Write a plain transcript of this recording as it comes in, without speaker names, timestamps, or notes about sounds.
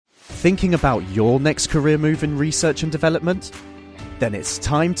thinking about your next career move in research and development? Then it's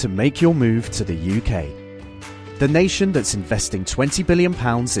time to make your move to the UK. The nation that's investing £20 billion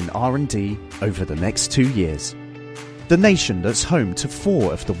in R&D over the next 2 years. The nation that's home to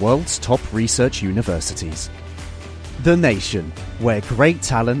 4 of the world's top research universities. The nation where great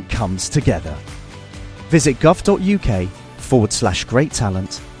talent comes together. Visit gov.uk/great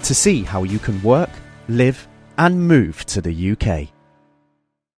talent to see how you can work, live and move to the UK.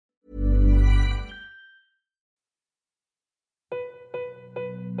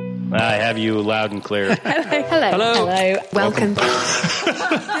 I have you loud and clear. Hello. Welcome.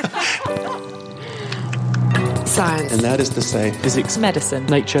 Science. And that is to say, physics, medicine,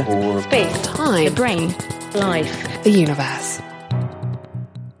 nature, or space, time, the brain, life, the universe.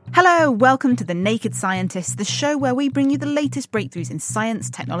 Hello, welcome to The Naked Scientists, the show where we bring you the latest breakthroughs in science,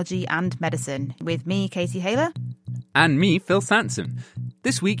 technology and medicine. With me, Katie Haler. And me, Phil Sansom.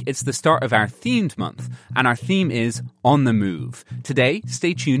 This week, it's the start of our themed month, and our theme is On the Move. Today,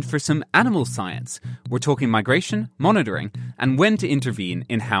 stay tuned for some animal science. We're talking migration, monitoring, and when to intervene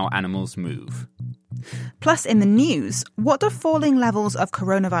in how animals move. Plus, in the news, what do falling levels of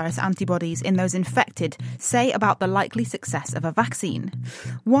coronavirus antibodies in those infected say about the likely success of a vaccine?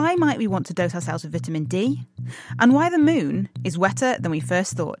 Why might we want to dose ourselves with vitamin D? And why the moon is wetter than we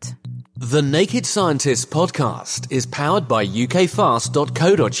first thought. The Naked Scientists podcast is powered by ukfast.co.uk.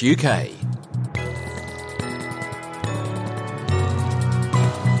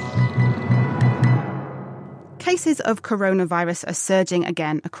 Cases of coronavirus are surging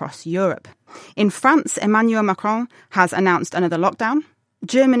again across Europe. In France, Emmanuel Macron has announced another lockdown.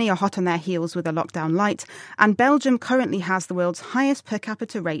 Germany are hot on their heels with a lockdown light, and Belgium currently has the world's highest per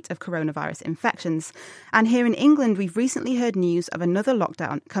capita rate of coronavirus infections. And here in England, we've recently heard news of another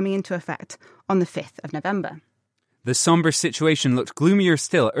lockdown coming into effect on the 5th of November. The sombre situation looked gloomier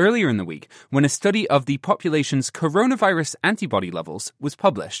still earlier in the week when a study of the population's coronavirus antibody levels was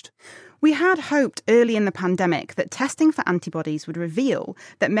published. We had hoped early in the pandemic that testing for antibodies would reveal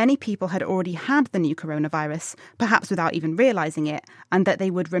that many people had already had the new coronavirus, perhaps without even realising it, and that they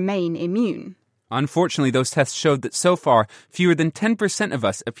would remain immune. Unfortunately, those tests showed that so far, fewer than 10% of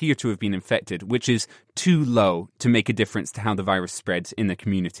us appear to have been infected, which is too low to make a difference to how the virus spreads in the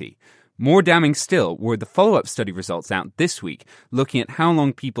community. More damning still were the follow-up study results out this week, looking at how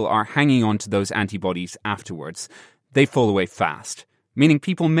long people are hanging on to those antibodies afterwards. They fall away fast, meaning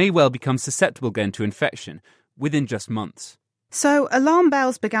people may well become susceptible again to infection within just months. So alarm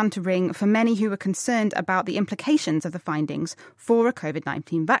bells began to ring for many who were concerned about the implications of the findings for a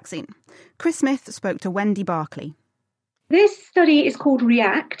COVID-19 vaccine. Chris Smith spoke to Wendy Barclay. This study is called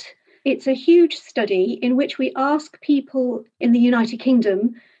REACT. It's a huge study in which we ask people in the United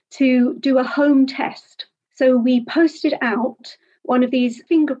Kingdom to do a home test. So we posted out one of these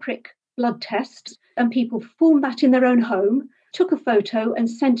finger prick blood tests, and people formed that in their own home, took a photo and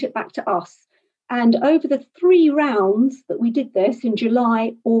sent it back to us. And over the 3 rounds that we did this in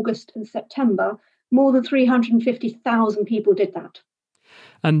July, August and September, more than 350,000 people did that.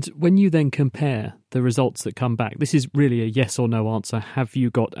 And when you then compare the results that come back, this is really a yes or no answer. Have you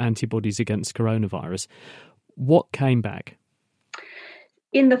got antibodies against coronavirus? What came back?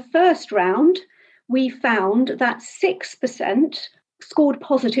 In the first round, we found that 6% scored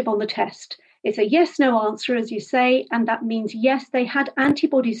positive on the test. It's a yes-no answer, as you say, and that means, yes, they had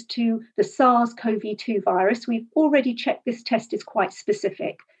antibodies to the SARS-CoV-2 virus. We've already checked this test is quite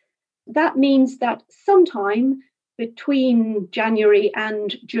specific. That means that sometime between January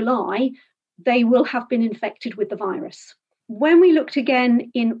and July, they will have been infected with the virus. When we looked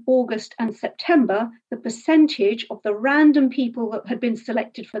again in August and September, the percentage of the random people that had been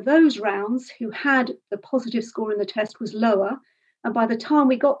selected for those rounds who had the positive score in the test was lower. And by the time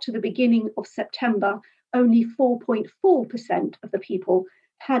we got to the beginning of September, only 4.4% of the people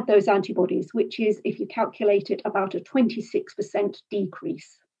had those antibodies, which is, if you calculate it, about a 26%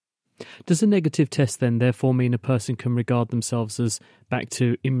 decrease. Does a negative test then therefore mean a person can regard themselves as back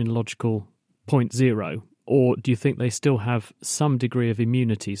to immunological point zero? Or do you think they still have some degree of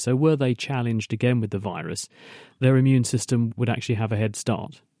immunity? So were they challenged again with the virus, their immune system would actually have a head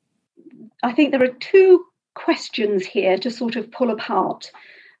start? I think there are 2 questions here to sort of pull apart.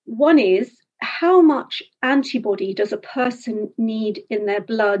 One is, how much antibody does a person need in their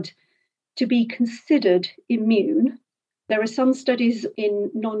blood to be considered immune? There are some studies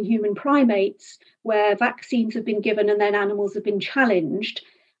in non-human primates where vaccines have been given and then animals have been challenged,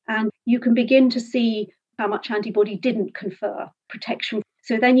 and you can begin to see how much antibody didn't confer protection.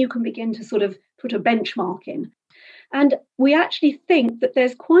 So then you can begin to sort of put a benchmark in. And we actually think that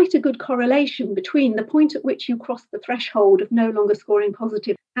there's quite a good correlation between the point at which you cross the threshold of no longer scoring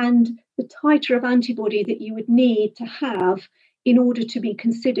positive and the titer of antibody that you would need to have in order to be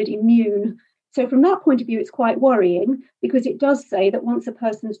considered immune. So from that point of view, it's quite worrying, because it does say that once a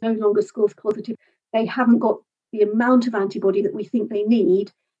person no longer scores positive, they haven't got the amount of antibody that we think they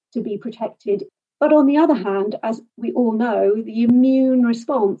need to be protected. But on the other hand, as we all know, the immune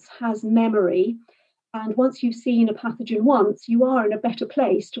response has memory. And once you've seen a pathogen once, you are in a better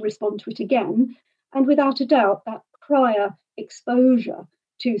place to respond to it again. And without a doubt, that prior exposure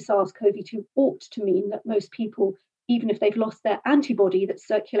to SARS-CoV-2 ought to mean that most people, even if they've lost their antibody that's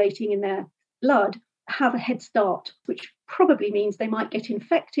circulating in their blood, have a head start, which probably means they might get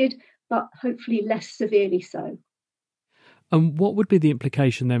infected, but hopefully less severely so. And what would be the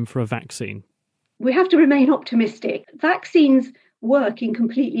implication then for a vaccine? We have to remain optimistic. Vaccines work in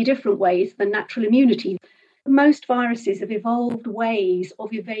completely different ways than natural immunity. Most viruses have evolved ways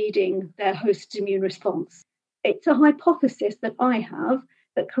of evading their host's immune response. It's a hypothesis that I have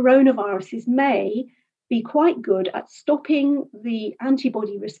that coronaviruses may be quite good at stopping the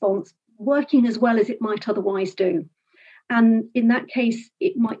antibody response working as well as it might otherwise do. And in that case,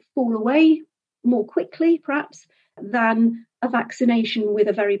 it might fall away more quickly, perhaps, than a vaccination with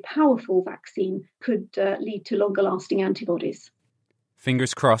a very powerful vaccine could lead to longer-lasting antibodies.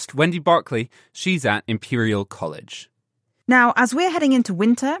 Fingers crossed. Wendy Barclay, she's at Imperial College. Now, as we're heading into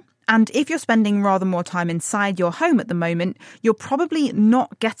winter, and if you're spending rather more time inside your home at the moment, you're probably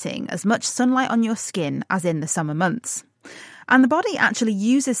not getting as much sunlight on your skin as in the summer months. And the body actually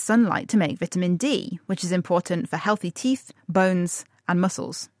uses sunlight to make vitamin D, which is important for healthy teeth, bones, and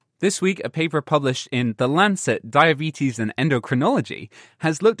muscles. This week, a paper published in The Lancet Diabetes and Endocrinology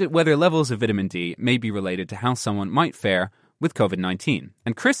has looked at whether levels of vitamin D may be related to how someone might fare with COVID-19.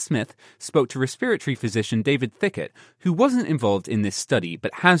 And Chris Smith spoke to respiratory physician David Thickett, who wasn't involved in this study,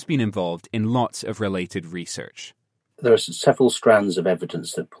 but has been involved in lots of related research. There are several strands of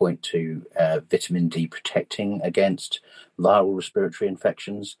evidence that point to vitamin D protecting against viral respiratory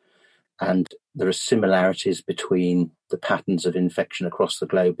infections. And there are similarities between the patterns of infection across the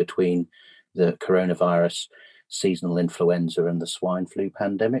globe between the coronavirus, seasonal influenza, and the swine flu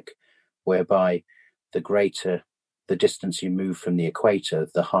pandemic, whereby the greater the distance you move from the equator,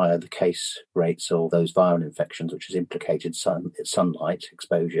 the higher the case rates of those viral infections, which has implicated sunlight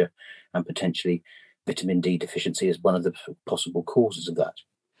exposure, and potentially vitamin D deficiency is one of the possible causes of that.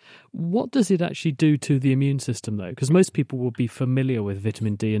 What does it actually do to the immune system, though? Because most people will be familiar with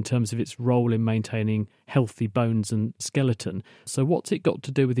vitamin D in terms of its role in maintaining healthy bones and skeleton. So what's it got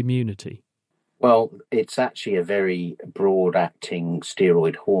to do with immunity? Well, it's actually a very broad-acting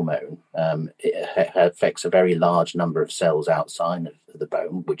steroid hormone. It affects a very large number of cells outside of the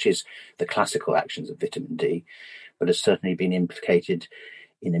bone, which is the classical actions of vitamin D, but has certainly been implicated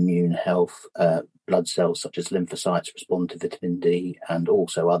in immune health. Blood cells such as lymphocytes respond to vitamin D, and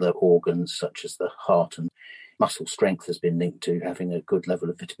also other organs such as the heart and muscle strength has been linked to having a good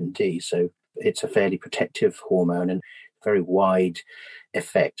level of vitamin D. So it's a fairly protective hormone and very wide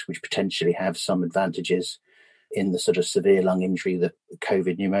effect, which potentially have some advantages in the sort of severe lung injury that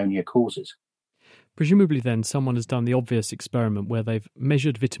COVID pneumonia causes. Presumably then someone has done the obvious experiment where they've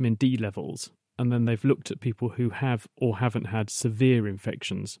measured vitamin D levels and then they've looked at people who have or haven't had severe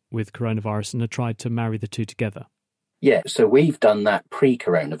infections with coronavirus and have tried to marry the two together. Yeah, so we've done that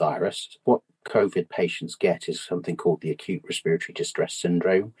pre-coronavirus. What COVID patients get is something called the acute respiratory distress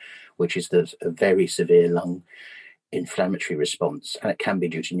syndrome, which is a very severe lung inflammatory response, and it can be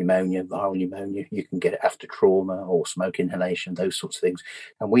due to pneumonia, viral pneumonia. You can get it after trauma or smoke inhalation, those sorts of things.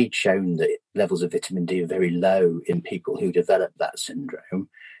 And we'd shown that levels of vitamin D are very low in people who develop that syndrome.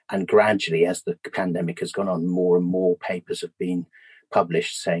 And gradually, as the pandemic has gone on, more and more papers have been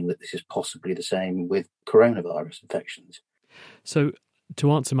published saying that this is possibly the same with coronavirus infections. So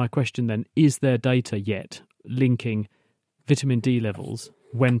to answer my question then, is there data yet linking vitamin D levels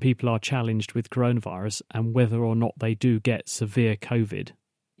when people are challenged with coronavirus and whether or not they do get severe COVID?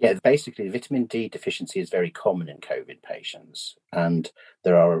 Yeah, basically vitamin D deficiency is very common in COVID patients. And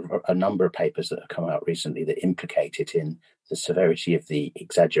there are a number of papers that have come out recently that implicate it in the severity of the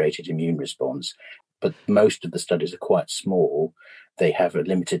exaggerated immune response. But most of the studies are quite small. They have a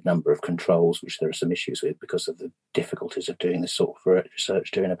limited number of controls, which there are some issues with because of the difficulties of doing this sort of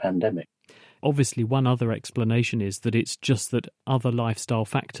research during a pandemic. Obviously, one other explanation is that it's just that other lifestyle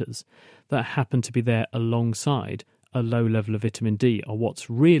factors that happen to be there alongside a low level of vitamin D are what's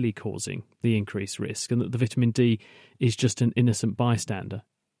really causing the increased risk, and that the vitamin D is just an innocent bystander.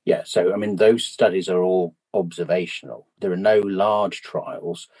 Yeah, so, I mean, those studies are all observational. There are no large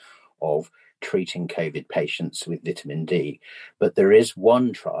trials of treating COVID patients with vitamin D. But there is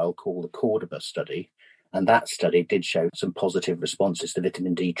one trial called the Cordoba study, and that study did show some positive responses to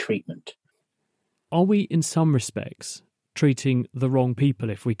vitamin D treatment. Are we, in some respects, treating the wrong people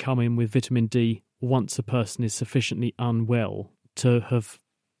if we come in with vitamin D once a person is sufficiently unwell to have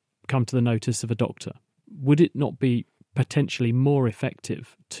come to the notice of a doctor? Would it not be potentially more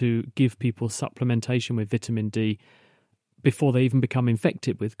effective to give people supplementation with vitamin D before they even become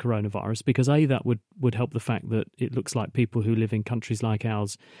infected with coronavirus? Because A, that would help the fact that it looks like people who live in countries like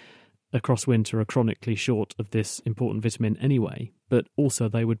ours across winter are chronically short of this important vitamin anyway, but also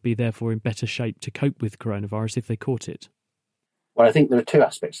they would be therefore in better shape to cope with coronavirus if they caught it. Well, I think there are two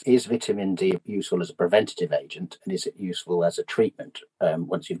aspects. Is vitamin D useful as a preventative agent, and is it useful as a treatment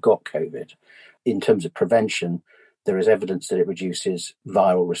once you've got COVID? In terms of prevention, there is evidence that it reduces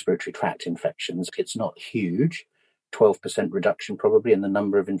viral respiratory tract infections. It's not huge, 12% reduction probably in the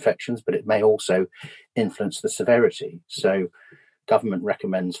number of infections, but it may also influence the severity. So government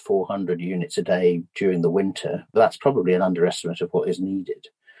recommends 400 units a day during the winter. That's probably an underestimate of what is needed.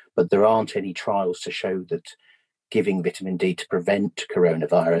 But there aren't any trials to show that giving vitamin D to prevent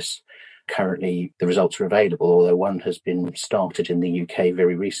coronavirus, currently the results are available, although one has been started in the UK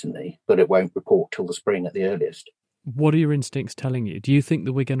very recently, but it won't report till the spring at the earliest. What are your instincts telling you? Do you think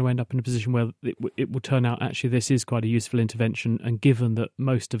that we're going to end up in a position where it will turn out actually this is quite a useful intervention, and given that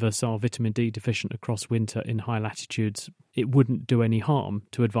most of us are vitamin D deficient across winter in high latitudes, it wouldn't do any harm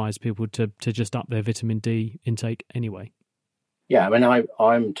to advise people to just up their vitamin D intake anyway? Yeah, I mean,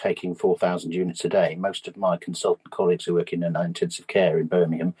 I'm taking 4,000 units a day. Most of my consultant colleagues who work in intensive care in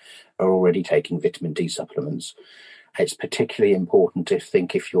Birmingham are already taking vitamin D supplements. It's particularly important to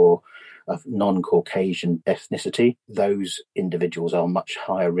think if you're of non-Caucasian ethnicity, those individuals are much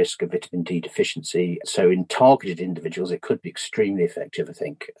higher risk of vitamin D deficiency. So in targeted individuals, it could be extremely effective, I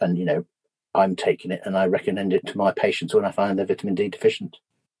think. And, I'm taking it and I recommend it to my patients when I find they're vitamin D deficient.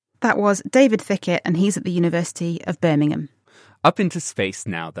 That was David Fickett, and he's at the University of Birmingham. Up into space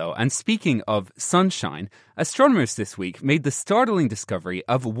now, though, and speaking of sunshine, astronomers this week made the startling discovery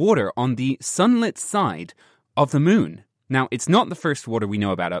of water on the sunlit side of the moon. Now, it's not the first water we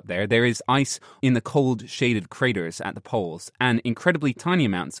know about up there. There is ice in the cold, shaded craters at the poles and incredibly tiny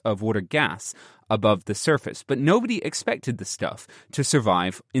amounts of water gas above the surface. But nobody expected the stuff to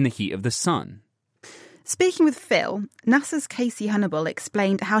survive in the heat of the sun. Speaking with Phil, NASA's Casey Hannibal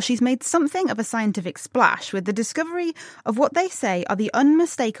explained how she's made something of a scientific splash with the discovery of what they say are the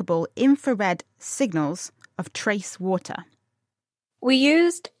unmistakable infrared signals of trace water. We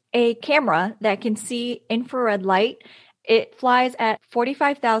used a camera that can see infrared light. It flies at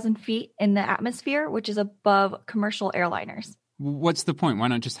 45,000 feet in the atmosphere, which is above commercial airliners. What's the point? Why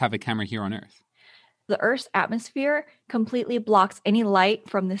not just have a camera here on Earth? The Earth's atmosphere completely blocks any light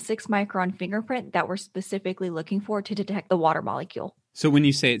from the 6-micron fingerprint that we're specifically looking for to detect the water molecule. So when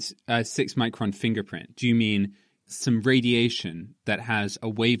you say it's a 6-micron fingerprint, do you mean some radiation that has a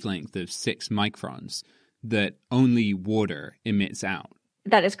wavelength of 6 microns that only water emits out?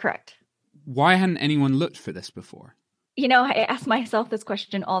 That is correct. Why hadn't anyone looked for this before? I ask myself this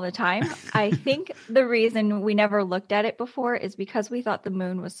question all the time. I think the reason we never looked at it before is because we thought the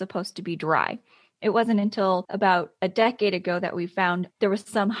moon was supposed to be dry. It wasn't until about a decade ago that we found there was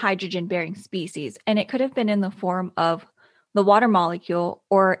some hydrogen-bearing species, and it could have been in the form of the water molecule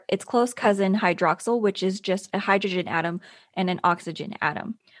or its close cousin hydroxyl, which is just a hydrogen atom and an oxygen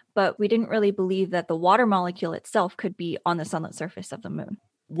atom. But we didn't really believe that the water molecule itself could be on the sunlit surface of the moon.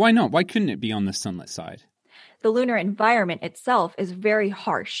 Why not? Why couldn't it be on the sunlit side? The lunar environment itself is very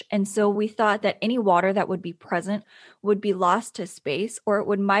harsh, and so we thought that any water that would be present would be lost to space, or it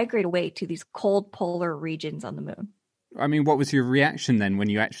would migrate away to these cold polar regions on the moon. I mean, what was your reaction then when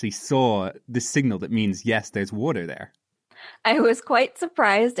you actually saw the signal that means, yes, there's water there? I was quite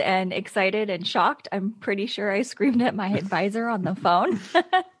surprised and excited and shocked. I'm pretty sure I screamed at my advisor on the phone.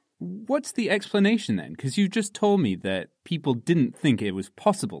 What's the explanation then? Because you just told me that people didn't think it was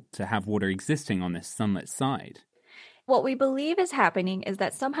possible to have water existing on this sunlit side. What we believe is happening is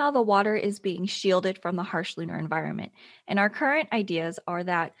that somehow the water is being shielded from the harsh lunar environment. And our current ideas are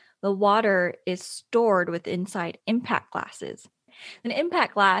that the water is stored inside impact glasses. An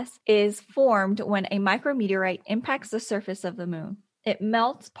impact glass is formed when a micrometeorite impacts the surface of the moon. It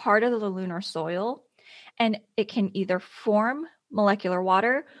melts part of the lunar soil, and it can either form molecular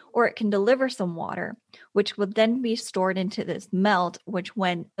water, or it can deliver some water, which would then be stored into this melt, which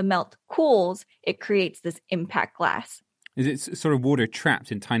when the melt cools, it creates this impact glass. Is it sort of water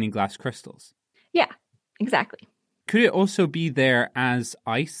trapped in tiny glass crystals? Yeah, exactly. Could it also be there as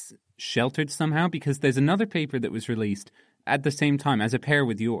ice, sheltered somehow? Because there's another paper that was released at the same time as a pair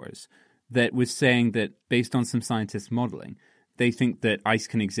with yours that was saying that, based on some scientists' modeling, they think that ice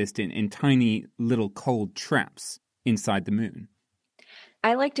can exist in tiny little cold traps inside the moon.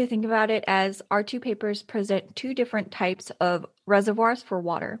 I like to think about it as our two papers present two different types of reservoirs for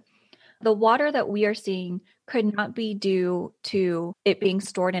water. The water that we are seeing could not be due to it being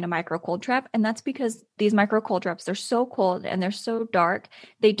stored in a micro cold trap. And that's because these micro cold traps, they're so cold and they're so dark,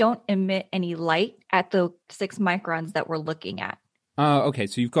 they don't emit any light at the 6 microns that we're looking at. Okay,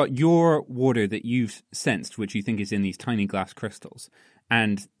 so you've got your water that you've sensed, which you think is in these tiny glass crystals.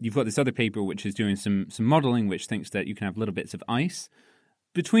 And you've got this other paper which is doing some modeling, which thinks that you can have little bits of ice.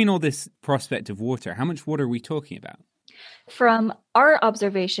 Between all this prospect of water, how much water are we talking about? From our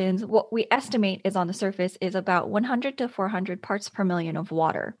observations, what we estimate is on the surface is about 100 to 400 parts per million of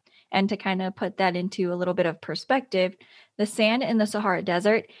water. And to kind of put that into a little bit of perspective, the sand in the Sahara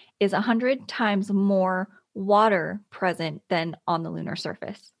Desert is 100 times more water present than on the lunar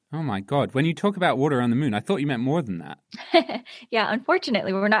surface. Oh my God. When you talk about water on the moon, I thought you meant more than that. Yeah,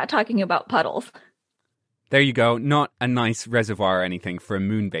 unfortunately, we're not talking about puddles. There you go. Not a nice reservoir or anything for a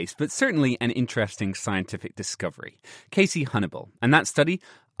moon base, but certainly an interesting scientific discovery. Casey Hunnable. And that study,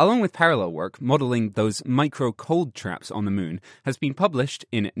 along with parallel work modeling those micro cold traps on the moon, has been published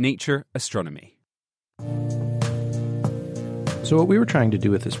in Nature Astronomy. So what we were trying to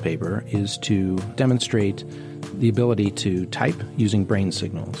do with this paper is to demonstrate the ability to type using brain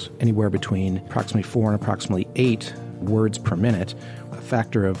signals, anywhere between approximately 4 and approximately 8 words per minute, a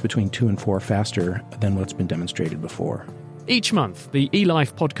factor of between 2 and 4 faster than what's been demonstrated before. Each month, the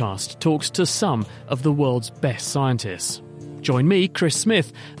eLife podcast talks to some of the world's best scientists. Join me, Chris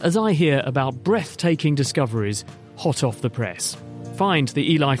Smith, as I hear about breathtaking discoveries hot off the press. Find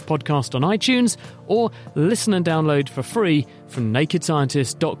the eLife podcast on iTunes or listen and download for free from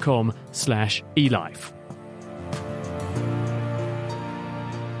nakedscientist.com/elife.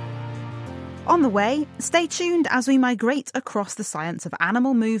 On the way, stay tuned as we migrate across the science of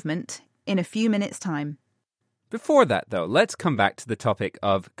animal movement in a few minutes' time. Before that, though, let's come back to the topic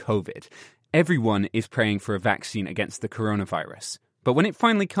of COVID. Everyone is praying for a vaccine against the coronavirus. But when it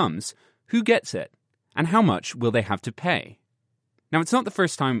finally comes, who gets it? And how much will they have to pay? Now, it's not the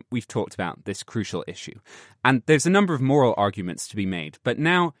first time we've talked about this crucial issue, and there's a number of moral arguments to be made, but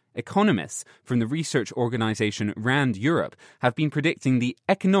now economists from the research organisation RAND Europe have been predicting the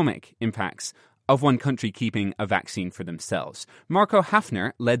economic impacts of one country keeping a vaccine for themselves. Marco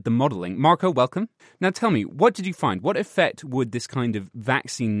Hafner led the modelling. Marco, welcome. Now tell me, what did you find? What effect would this kind of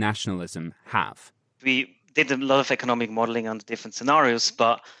vaccine nationalism have? We did a lot of economic modelling on the different scenarios,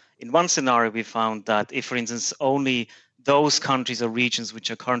 but in one scenario we found that if, for instance, only those countries or regions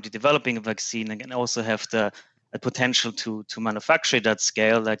which are currently developing a vaccine and can also have the potential to manufacture it at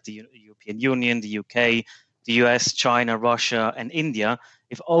scale, like the European Union, the UK, the US, China, Russia, and India,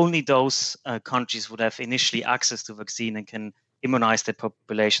 if only those countries would have initially access to vaccine and can immunize their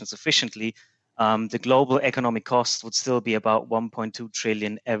population sufficiently, the global economic cost would still be about 1.2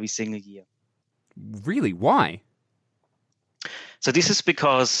 trillion every single year. Really? Why? So this is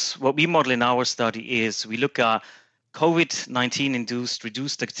because what we model in our study is we look at COVID-19 induced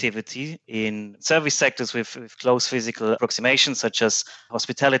reduced activity in service sectors with close physical approximation, such as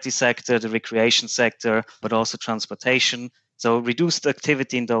hospitality sector, the recreation sector, but also transportation. So reduced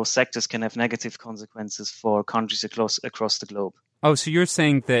activity in those sectors can have negative consequences for countries across the globe. Oh, so you're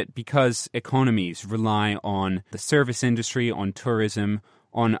saying that because economies rely on the service industry, on tourism,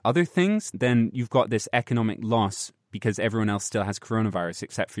 on other things, then you've got this economic loss because everyone else still has coronavirus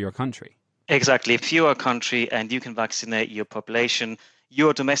except for your country? Exactly. If you're a country and you can vaccinate your population,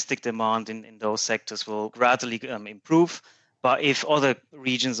 your domestic demand in those sectors will gradually improve. But if other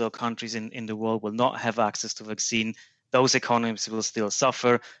regions or countries in the world will not have access to vaccine, those economies will still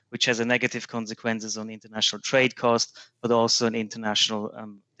suffer, which has a negative consequences on international trade costs, but also on international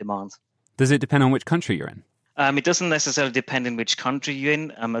demand. Does it depend on which country you're in? It doesn't necessarily depend on which country you're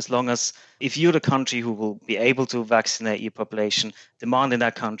in, as long as if you're the country who will be able to vaccinate your population, demand in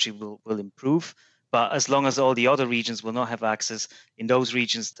that country will improve. But as long as all the other regions will not have access, in those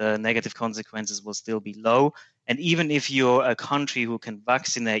regions, the negative consequences will still be low. And even if you're a country who can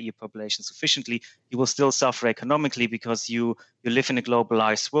vaccinate your population sufficiently, you will still suffer economically because you live in a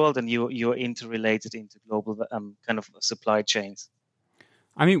globalized world and you're interrelated into global kind of supply chains.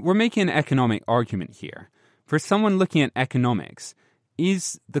 I mean, we're making an economic argument here. For someone looking at economics,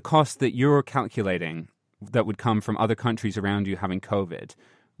 is the cost that you're calculating that would come from other countries around you having COVID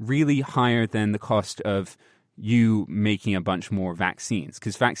really higher than the cost of you making a bunch more vaccines?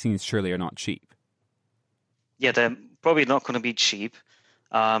 Because vaccines surely are not cheap. Yeah, they're probably not going to be cheap.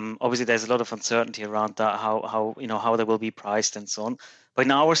 Obviously, there's a lot of uncertainty around that, how they will be priced and so on. But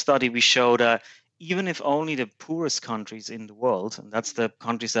in our study, we showed that even if only the poorest countries in the world, and that's the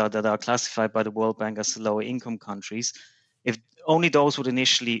countries that are classified by the World Bank as lower income countries, if only those would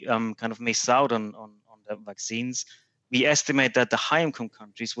initially kind of miss out on the vaccines, we estimate that the high income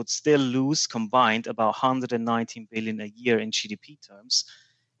countries would still lose combined about 119 billion a year in GDP terms.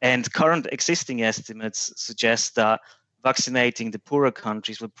 And current existing estimates suggest that vaccinating the poorer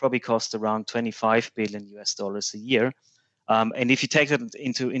countries would probably cost around $25 billion a year. And if you take that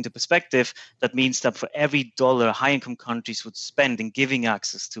into perspective, that means that for every dollar high-income countries would spend in giving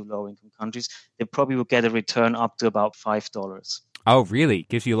access to low-income countries, they probably would get a return up to about $5. Oh, really?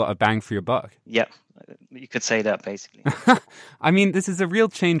 Gives you a lot of bang for your buck. Yeah, you could say that, basically. I mean, this is a real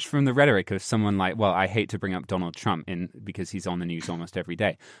change from the rhetoric of someone like, well, I hate to bring up Donald Trump because he's on the news almost every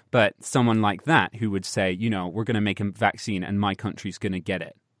day, but someone like that who would say, we're going to make a vaccine and my country's going to get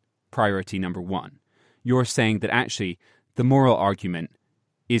it. Priority number one. You're saying that actually the moral argument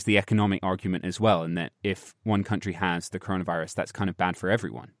is the economic argument as well, and that if one country has the coronavirus, that's kind of bad for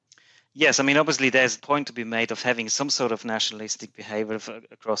everyone. Yes, I mean, obviously there's a point to be made of having some sort of nationalistic behavior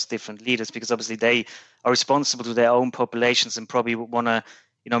across different leaders, because obviously they are responsible to their own populations and probably want to,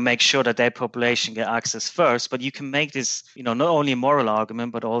 make sure that their population get access first. But you can make this, not only a moral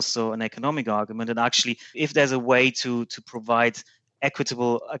argument, but also an economic argument. And actually, if there's a way to provide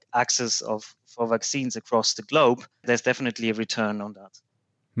equitable access for vaccines across the globe, there's definitely a return on that.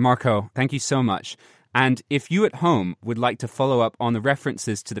 Marco, thank you so much. And if you at home would like to follow up on the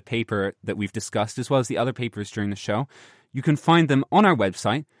references to the paper that we've discussed, as well as the other papers during the show, you can find them on our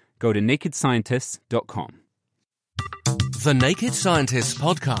website. Go to nakedscientists.com. The Naked Scientists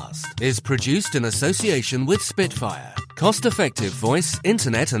podcast is produced in association with Spitfire, cost-effective voice,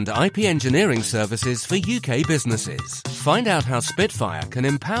 internet and IP engineering services for UK businesses. Find out how Spitfire can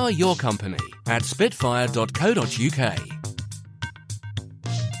empower your company at spitfire.co.uk.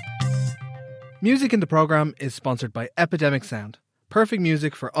 Music in the programme is sponsored by Epidemic Sound, perfect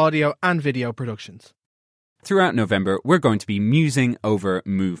music for audio and video productions. Throughout November, we're going to be musing over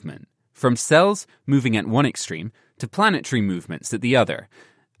movement, from cells moving at one extreme to planetary movements at the other.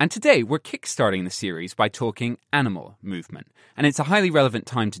 And today, we're kickstarting the series by talking animal movement. And it's a highly relevant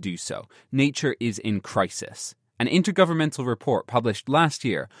time to do so. Nature is in crisis. An intergovernmental report published last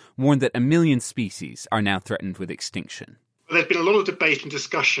year warned that 1 million species are now threatened with extinction. There's been a lot of debate and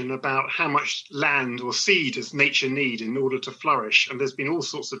discussion about how much land or seed does nature need in order to flourish. And there's been all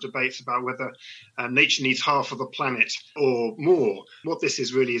sorts of debates about whether nature needs half of the planet or more. What this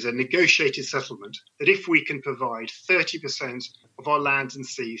is really is a negotiated settlement that if we can provide 30% of our land and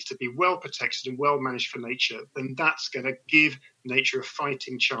seas to be well protected and well managed for nature, then that's going to give nature a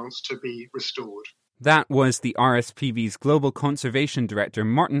fighting chance to be restored. That was the RSPB's Global Conservation Director,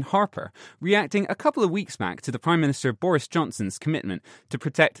 Martin Harper, reacting a couple of weeks back to the Prime Minister Boris Johnson's commitment to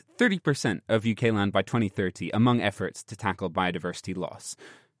protect 30% of UK land by 2030 among efforts to tackle biodiversity loss.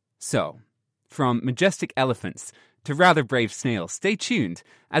 So, from majestic elephants to rather brave snails, stay tuned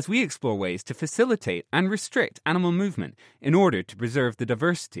as we explore ways to facilitate and restrict animal movement in order to preserve the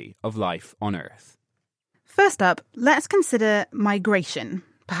diversity of life on Earth. First up, let's consider migration.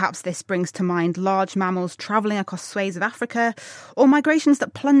 Perhaps this brings to mind large mammals travelling across swathes of Africa, or migrations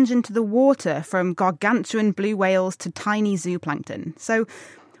that plunge into the water from gargantuan blue whales to tiny zooplankton. So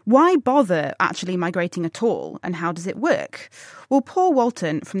why bother actually migrating at all, and how does it work? Well, Paul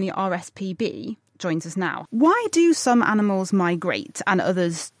Walton from the RSPB joins us now. Why do some animals migrate and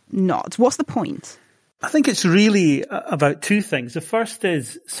others not? What's the point? I think it's really about two things. The first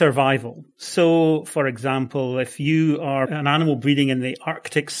is survival. So, for example, if you are an animal breeding in the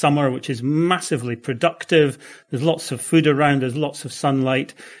Arctic summer, which is massively productive, there's lots of food around, there's lots of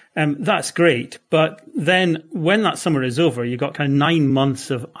sunlight, that's great. But then when that summer is over, you've got kind of 9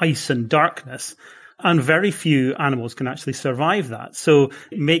 months of ice and darkness, and very few animals can actually survive that. So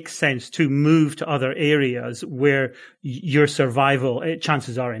it makes sense to move to other areas where your survival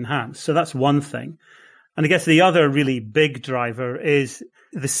chances are enhanced. So that's one thing. And I guess the other really big driver is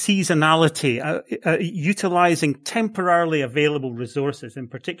the seasonality, utilizing temporarily available resources, in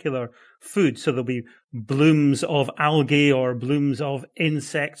particular food. So there'll be blooms of algae or blooms of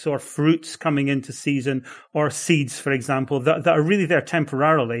insects or fruits coming into season, or seeds, for example, that are really there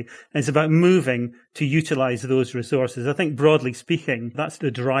temporarily. And it's about moving to utilize those resources. I think broadly speaking, that's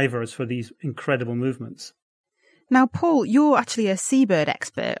the drivers for these incredible movements. Now, Paul, you're actually a seabird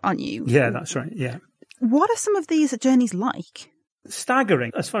expert, aren't you? Yeah, that's right. Yeah. What are some of these journeys like?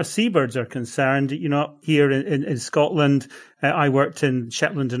 Staggering. As far as seabirds are concerned, here in Scotland, I worked in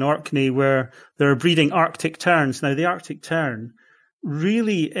Shetland and Orkney, where they're breeding Arctic terns. Now, the Arctic tern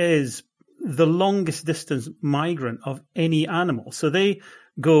really is the longest distance migrant of any animal. So they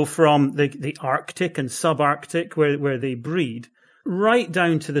go from the Arctic and subarctic where they breed right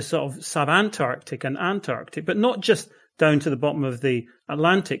down to the sort of subantarctic and Antarctic, but not just down to the bottom of the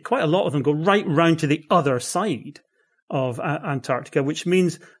Atlantic. Quite a lot of them go right round to the other side of Antarctica, which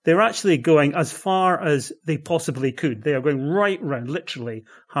means they're actually going as far as they possibly could. They are going right round, literally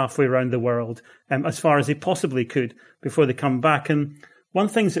halfway around the world, as far as they possibly could before they come back. And one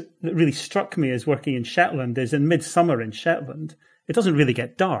thing that really struck me as working in Shetland is in midsummer in Shetland, it doesn't really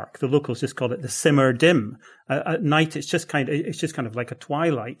get dark. The locals just call it the simmer dim. At night, it's just kind of like a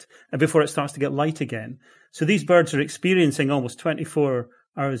twilight, and before it starts to get light again. So these birds are experiencing almost 24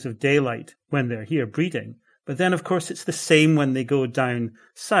 hours of daylight when they're here breeding. But then, of course, it's the same when they go down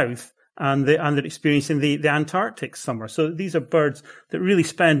south and they're experiencing the Antarctic summer. So these are birds that really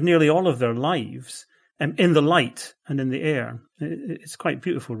spend nearly all of their lives in the light and in the air. It's quite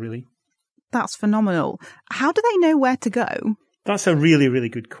beautiful, really. That's phenomenal. How do they know where to go? That's a really, really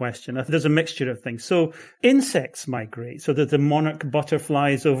good question. There's a mixture of things. So insects migrate. So there's the monarch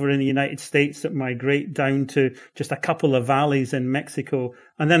butterflies over in the United States that migrate down to just a couple of valleys in Mexico.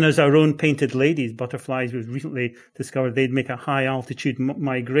 And then there's our own painted ladies butterflies. We've recently discovered they'd make a high altitude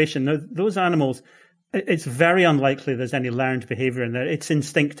migration. Now, those animals, it's very unlikely there's any learned behavior in there. It's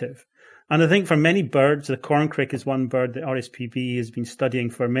instinctive. And I think for many birds, the corncrake is one bird that RSPB has been studying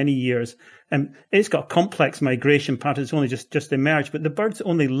for many years. It's got complex migration patterns. It's only just emerged, but the birds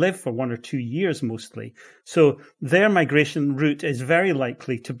only live for 1 or 2 years mostly. So their migration route is very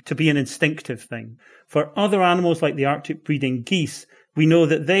likely to be an instinctive thing. For other animals like the Arctic breeding geese, we know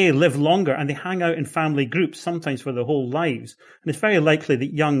that they live longer and they hang out in family groups, sometimes for their whole lives. And it's very likely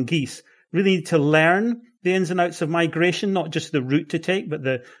that young geese really need to learn the ins and outs of migration, not just the route to take, but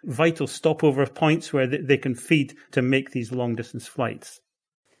the vital stopover points where they can feed to make these long-distance flights.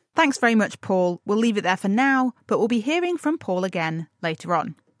 Thanks very much, Paul. We'll leave it there for now, but we'll be hearing from Paul again later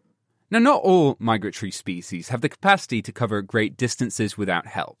on. Now, not all migratory species have the capacity to cover great distances without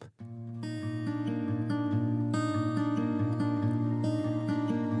help.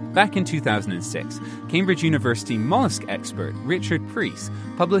 Back in 2006, Cambridge University mollusk expert Richard Preece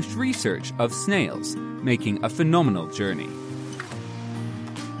published research of snails, making a phenomenal journey.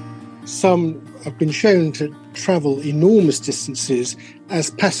 Some have been shown to travel enormous distances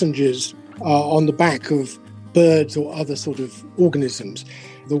as passengers on the back of birds or other sort of organisms.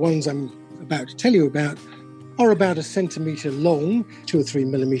 The ones I'm about to tell you about are about 1 centimetre long, 2 or 3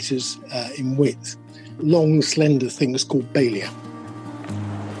 millimetres in width. Long, slender things called balia.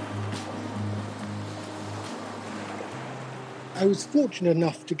 I was fortunate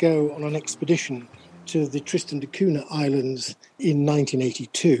enough to go on an expedition to the Tristan da Cunha Islands in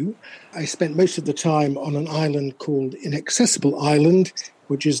 1982. I spent most of the time on an island called Inaccessible Island,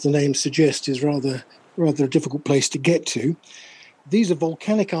 which, as the name suggests, is rather a difficult place to get to. These are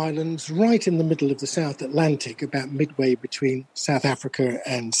volcanic islands right in the middle of the South Atlantic, about midway between South Africa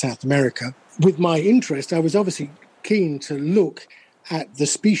and South America. With my interest, I was obviously keen to look at the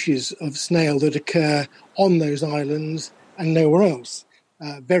species of snail that occur on those islands and nowhere else.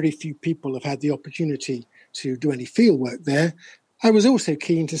 Very few people have had the opportunity to do any field work there. I was also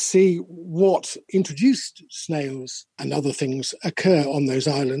keen to see what introduced snails and other things occur on those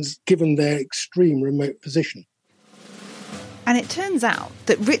islands, given their extreme remote position. And it turns out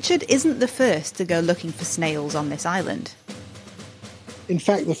that Richard isn't the first to go looking for snails on this island. In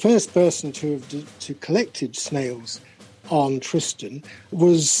fact, the first person to collected snails on Tristan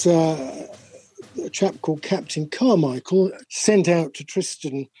was a chap called Captain Carmichael, sent out to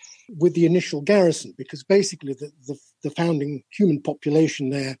Tristan with the initial garrison, because basically the founding human population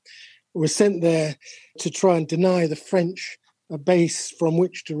there was sent there to try and deny the French a base from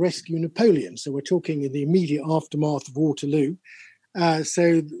which to rescue Napoleon. So we're talking in the immediate aftermath of Waterloo.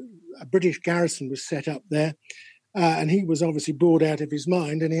 So a British garrison was set up there, and he was obviously bored out of his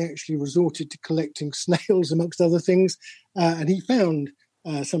mind, and he actually resorted to collecting snails, amongst other things, and he found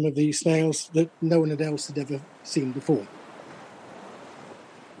some of these snails that no one else had ever seen before.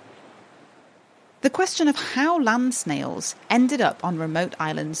 The question of how land snails ended up on remote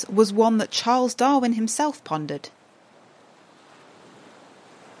islands was one that Charles Darwin himself pondered.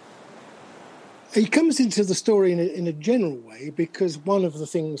 He comes into the story in a general way because one of the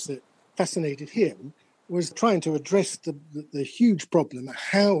things that fascinated him was trying to address the huge problem: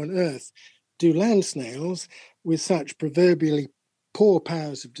 how on earth do land snails, with such proverbially poor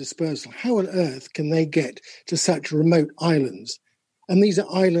powers of dispersal, how on earth can they get to such remote islands? And these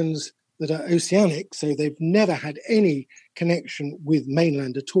are islands that are oceanic, so they've never had any connection with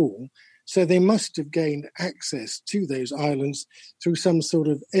mainland at all. So they must have gained access to those islands through some sort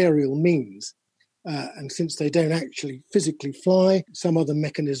of aerial means. And since they don't actually physically fly, some other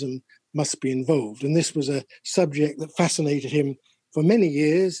mechanism must be involved. And this was a subject that fascinated him for many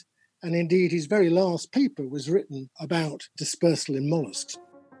years. And indeed, his very last paper was written about dispersal in mollusks.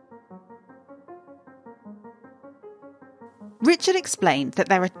 Richard explained that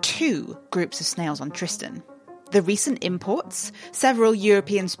there are two groups of snails on Tristan. The recent imports, several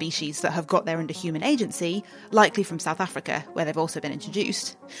European species that have got there under human agency, likely from South Africa, where they've also been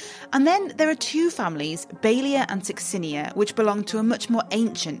introduced. And then there are two families, Baelia and Succinia, which belong to a much more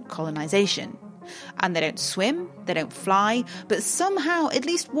ancient colonisation. And they don't swim, they don't fly, but somehow at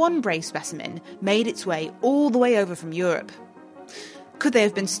least one brave specimen made its way all the way over from Europe. Could they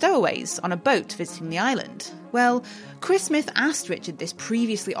have been stowaways on a boat visiting the island? Well, Chris Smith asked Richard this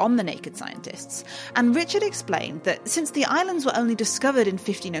previously on The Naked Scientists, and Richard explained that since the islands were only discovered in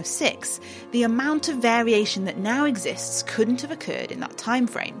 1506, the amount of variation that now exists couldn't have occurred in that time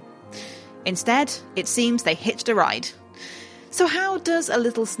frame. Instead, it seems they hitched a ride. So how does a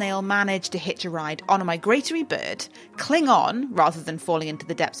little snail manage to hitch a ride on a migratory bird, cling on rather than falling into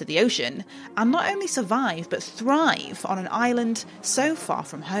the depths of the ocean, and not only survive but thrive on an island so far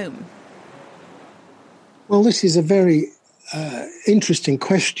from home? Well, this is a very interesting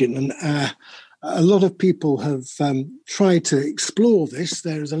question, and a lot of people have tried to explore this.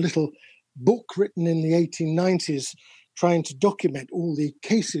 There is a little book written in the 1890s trying to document all the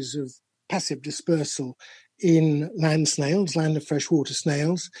cases of passive dispersal in land snails, land and freshwater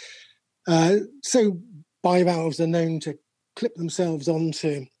snails. So bivalves are known to clip themselves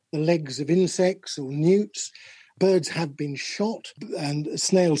onto the legs of insects or newts. Birds have been shot and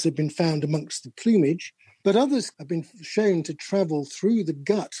snails have been found amongst the plumage, but others have been shown to travel through the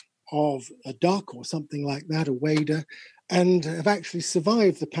gut of a duck or something like that, a wader, and have actually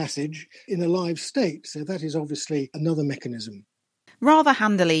survived the passage in a live state. So that is obviously another mechanism. Rather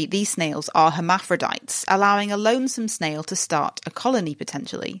handily, these snails are hermaphrodites, allowing a lonesome snail to start a colony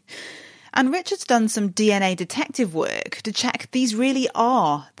potentially. And Richard's done some DNA detective work to check these really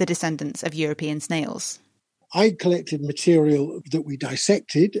are the descendants of European snails. I collected material that we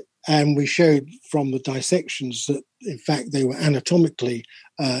dissected, and we showed from the dissections that, in fact, they were anatomically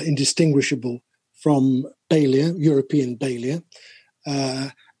indistinguishable from Baelia, European Baelia.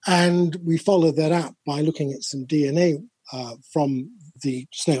 And we followed that up by looking at some DNA from the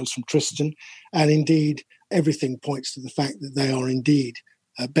snails from Tristan, and indeed everything points to the fact that they are indeed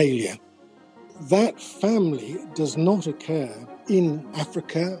Baelia. That family does not occur in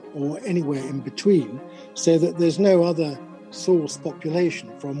Africa or anywhere in between, so that there's no other source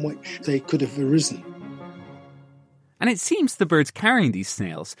population from which they could have arisen. And it seems the birds carrying these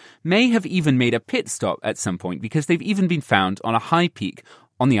snails may have even made a pit stop at some point, because they've even been found on a high peak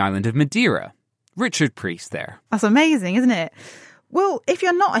on the island of Madeira. Richard Priest there. That's amazing, isn't it? Well, if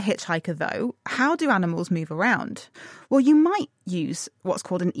you're not a hitchhiker, though, how do animals move around? Well, you might use what's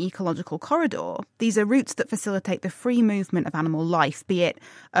called an ecological corridor. These are routes that facilitate the free movement of animal life, be it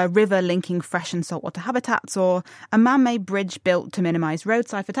a river linking fresh and saltwater habitats or a man-made bridge built to minimise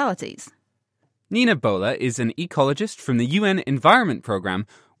roadside fatalities. Nina Bola is an ecologist from the UN Environment Programme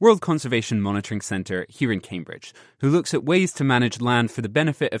World Conservation Monitoring Centre here in Cambridge, who looks at ways to manage land for the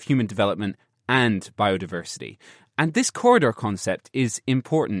benefit of human development and biodiversity. And this corridor concept is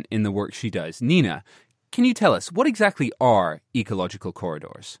important in the work she does. Nina, can you tell us, what exactly are ecological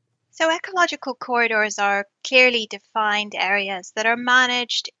corridors? So ecological corridors are clearly defined areas that are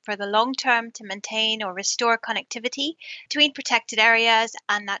managed for the long term to maintain or restore connectivity between protected areas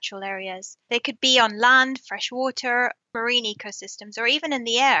and natural areas. They could be on land, freshwater, marine ecosystems, or even in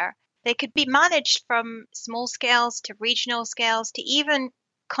the air. They could be managed from small scales to regional scales to even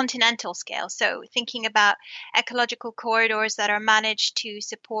continental scale. So thinking about ecological corridors that are managed to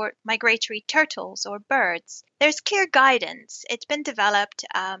support migratory turtles or birds. There's clear guidance. It's been developed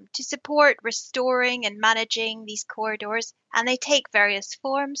to support restoring and managing these corridors, and they take various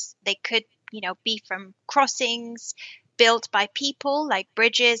forms. They could, be from crossings built by people like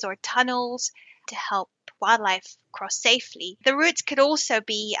bridges or tunnels to help wildlife cross safely. The routes could also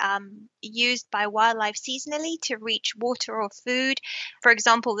be used by wildlife seasonally to reach water or food. For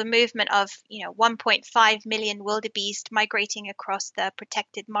example, the movement of 1.5 million wildebeest migrating across the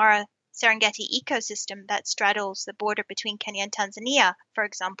protected Mara Serengeti ecosystem that straddles the border between Kenya and Tanzania, for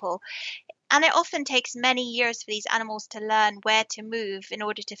example. And it often takes many years for these animals to learn where to move in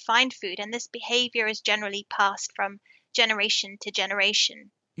order to find food, and this behavior is generally passed from generation to generation.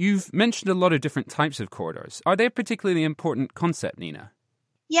 You've mentioned a lot of different types of corridors. Are they a particularly important concept, Nina?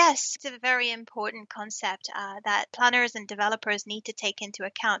 Yes, it's a very important concept that planners and developers need to take into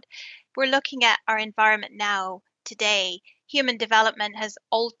account. We're looking at our environment now, today. Human development has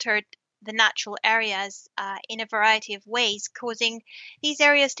altered the natural areas in a variety of ways, causing these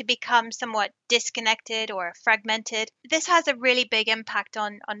areas to become somewhat disconnected or fragmented. This has a really big impact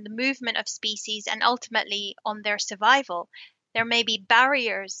on the movement of species and ultimately on their survival. There may be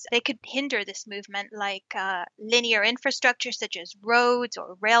barriers that could hinder this movement, like linear infrastructure such as roads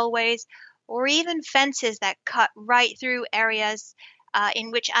or railways, or even fences that cut right through areas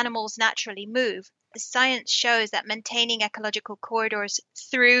in which animals naturally move. The science shows that maintaining ecological corridors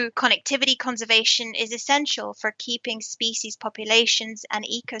through connectivity conservation is essential for keeping species populations and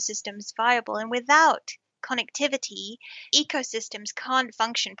ecosystems viable. And without connectivity, ecosystems can't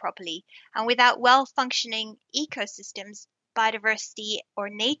function properly. And without well-functioning ecosystems, biodiversity or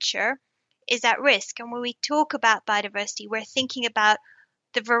nature is at risk. And when we talk about biodiversity, we're thinking about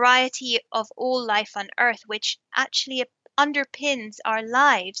the variety of all life on Earth, which actually underpins our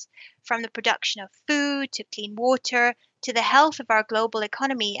lives, from the production of food to clean water to the health of our global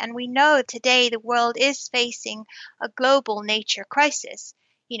economy. And we know today the world is facing a global nature crisis,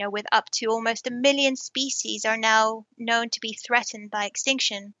 with up to almost 1 million species are now known to be threatened by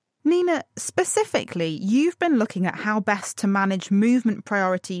extinction. Nina, specifically, you've been looking at how best to manage movement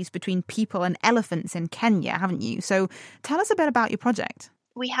priorities between people and elephants in Kenya, haven't you? So tell us a bit about your project.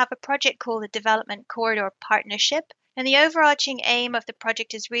 We have a project called the Development Corridor Partnership. And the overarching aim of the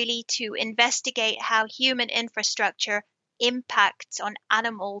project is really to investigate how human infrastructure impacts on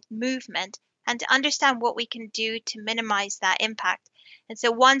animal movement and to understand what we can do to minimize that impact. And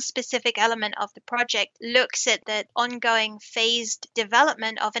so one specific element of the project looks at the ongoing phased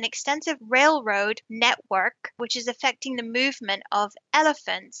development of an extensive railroad network, which is affecting the movement of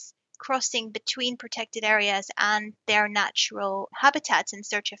elephants crossing between protected areas and their natural habitats in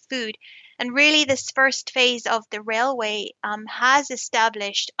search of food. And really, this first phase of the railway has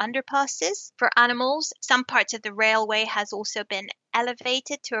established underpasses for animals. Some parts of the railway has also been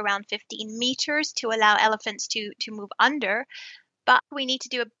elevated to around 15 meters to allow elephants to move under. But we need to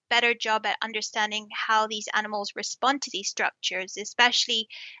do a better job at understanding how these animals respond to these structures, especially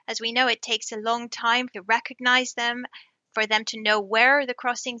as we know it takes a long time to recognize them, for them to know where the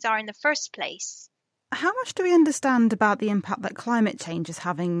crossings are in the first place. How much do we understand about the impact that climate change is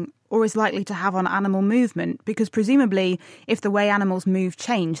having or is likely to have on animal movement? Because presumably, if the way animals move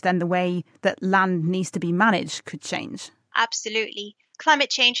change, then the way that land needs to be managed could change. Absolutely. Climate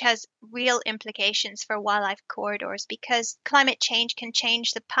change has real implications for wildlife corridors because climate change can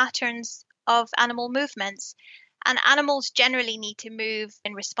change the patterns of animal movements. And animals generally need to move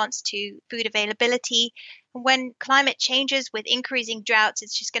in response to food availability. When climate changes with increasing droughts,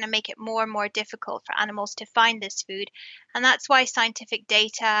 it's just going to make it more and more difficult for animals to find this food. And that's why scientific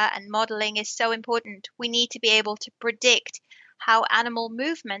data and modeling is so important. We need to be able to predict how animal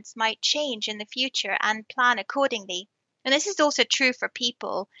movements might change in the future and plan accordingly. And this is also true for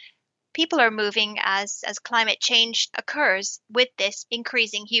people. People are moving as climate change occurs. With this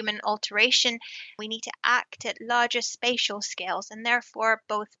increasing human alteration, we need to act at larger spatial scales, and therefore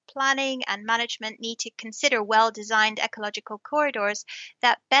both planning and management need to consider well-designed ecological corridors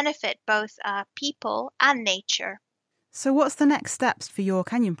that benefit both people and nature. So what's the next steps for your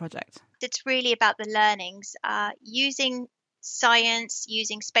Canyon project? It's really about the learnings, using science,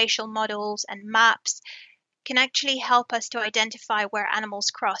 using spatial models and maps can actually help us to identify where animals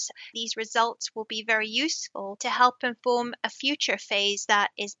cross. These results will be very useful to help inform a future phase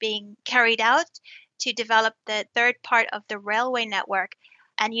that is being carried out to develop the third part of the railway network.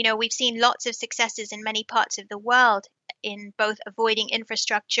 And, we've seen lots of successes in many parts of the world in both avoiding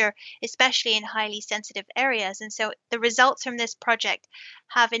infrastructure, especially in highly sensitive areas. And so the results from this project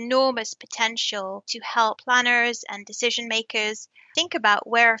have enormous potential to help planners and decision makers think about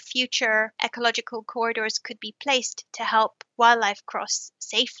where future ecological corridors could be placed to help wildlife cross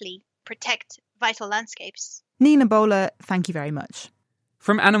safely, protect vital landscapes. Nina Bowler, thank you very much.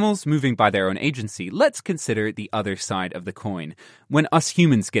 From animals moving by their own agency, let's consider the other side of the coin, when us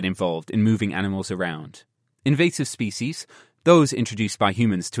humans get involved in moving animals around. Invasive species, those introduced by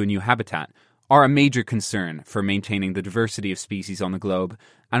humans to a new habitat, are a major concern for maintaining the diversity of species on the globe,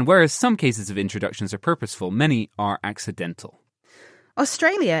 and whereas some cases of introductions are purposeful, many are accidental.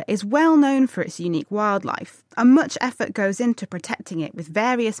 Australia is well known for its unique wildlife, and much effort goes into protecting it with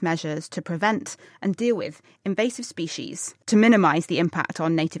various measures to prevent and deal with invasive species, to minimise the impact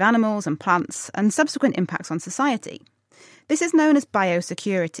on native animals and plants and subsequent impacts on society. This is known as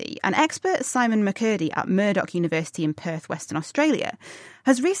biosecurity, and expert Simon McCurdy at Murdoch University in Perth, Western Australia,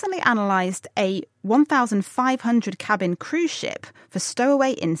 has recently analysed a 1,500 cabin cruise ship for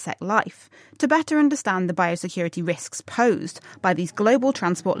stowaway insect life to better understand the biosecurity risks posed by these global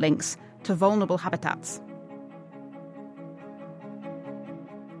transport links to vulnerable habitats.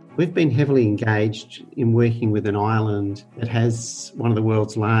 We've been heavily engaged in working with an island that has one of the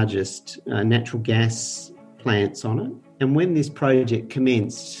world's largest natural gas plants on it. And when this project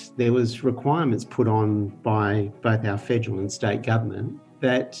commenced, there was requirements put on by both our federal and state government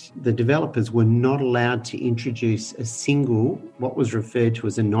that the developers were not allowed to introduce a single, what was referred to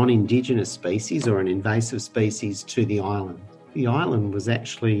as a non-Indigenous species or an invasive species to the island. The island was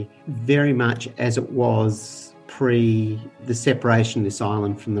actually very much as it was pre the separation of this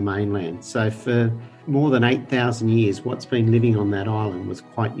island from the mainland. So for more than 8,000 years, what's been living on that island was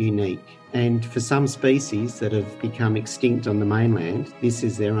quite unique. And for some species that have become extinct on the mainland, this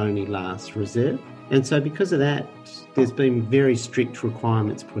is their only last reserve. And so because of that, there's been very strict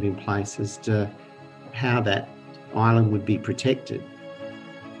requirements put in place as to how that island would be protected.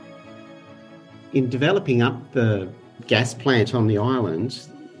 In developing up the gas plant on the island,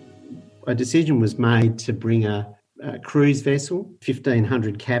 a decision was made to bring a cruise vessel,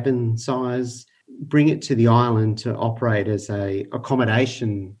 1,500 cabin size, bring it to the island to operate as a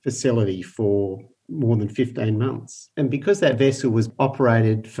accommodation facility for more than 15 months. And because that vessel was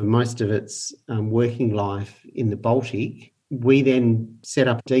operated for most of its working life in the Baltic, we then set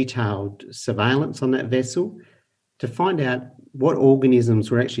up detailed surveillance on that vessel to find out what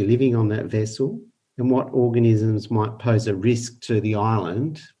organisms were actually living on that vessel and what organisms might pose a risk to the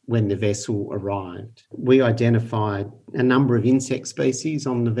island when the vessel arrived. We identified a number of insect species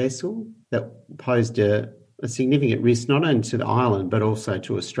on the vessel that posed a significant risk not only to the island but also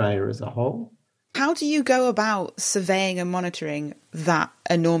to Australia as a whole. How do you go about surveying and monitoring that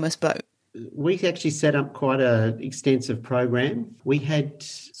enormous boat? We actually set up quite an extensive program. We had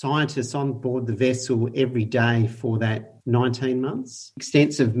scientists on board the vessel every day for that 19 months.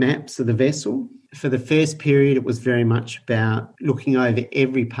 Extensive maps of the vessel. For the first period, it was very much about looking over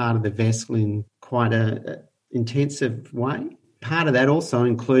every part of the vessel in quite an intensive way. Part of that also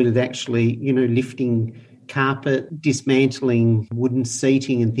included actually, lifting carpet, dismantling wooden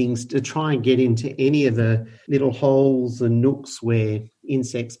seating and things to try and get into any of the little holes and nooks where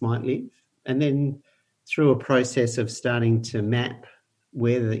insects might live. And then through a process of starting to map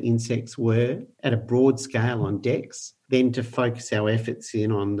where the insects were at a broad scale on decks, then to focus our efforts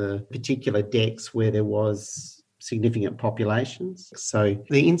in on the particular decks where there was significant populations. So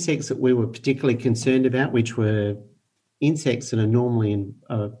the insects that we were particularly concerned about, which were insects that are normally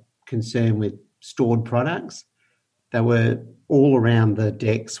concerned with stored products, they were all around the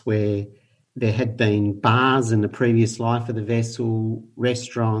decks where there had been bars in the previous life of the vessel,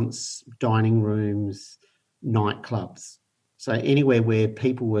 restaurants, dining rooms, nightclubs. So anywhere where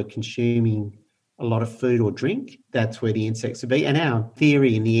people were consuming a lot of food or drink, that's where the insects would be. And our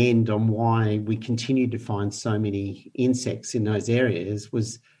theory in the end on why we continued to find so many insects in those areas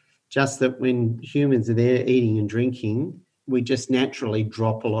was just that when humans are there eating and drinking, we just naturally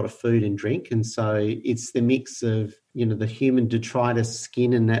drop a lot of food and drink. And so it's the mix of, the human detritus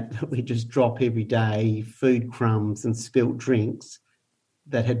skin and that we just drop every day, food crumbs and spilt drinks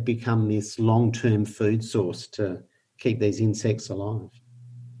that had become this long-term food source to keep these insects alive.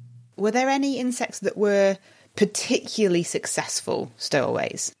 Were there any insects that were particularly successful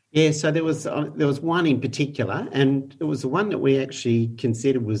stowaways? Yeah, so there was one in particular, and it was the one that we actually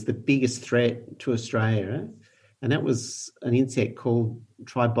considered was the biggest threat to Australia, and that was an insect called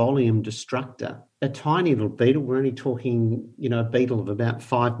Tribolium destructor, a tiny little beetle. We're only talking, a beetle of about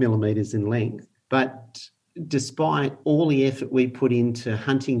 5 millimetres in length. But despite all the effort we put into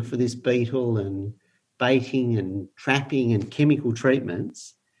hunting for this beetle and baiting and trapping and chemical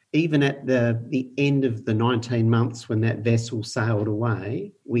treatments, even at the end of the 19 months when that vessel sailed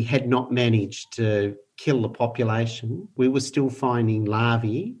away, we had not managed to kill the population. We were still finding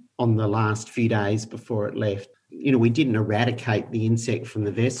larvae on the last few days before it left. We didn't eradicate the insect from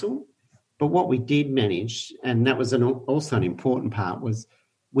the vessel, but what we did manage, and that was also an important part, was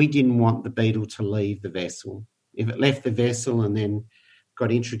we didn't want the beetle to leave the vessel. If it left the vessel and then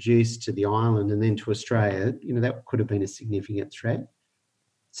got introduced to the island and then to Australia, that could have been a significant threat.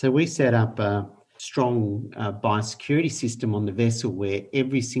 So we set up a strong biosecurity system on the vessel where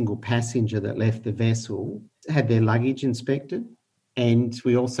every single passenger that left the vessel had their luggage inspected. And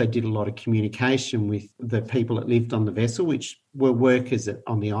we also did a lot of communication with the people that lived on the vessel, which were workers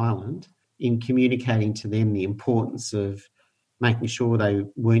on the island, in communicating to them the importance of making sure they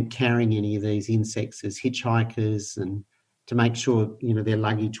weren't carrying any of these insects as hitchhikers and to make sure, their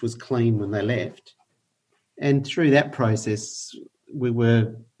luggage was clean when they left. And through that process, we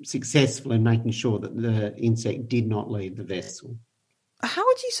were successful in making sure that the insect did not leave the vessel. How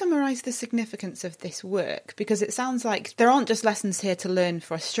would you summarise the significance of this work? Because it sounds like there aren't just lessons here to learn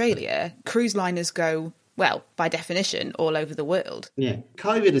for Australia. Cruise liners go, well, by definition, all over the world. Yeah.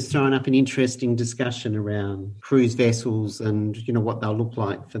 COVID has thrown up an interesting discussion around cruise vessels and, what they'll look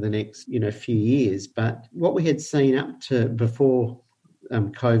like for the next, few years. But what we had seen up to before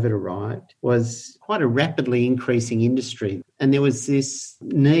COVID arrived was quite a rapidly increasing industry. And there was this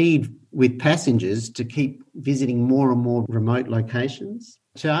need with passengers to keep visiting more and more remote locations.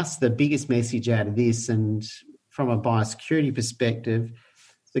 To us, the biggest message out of this, and from a biosecurity perspective,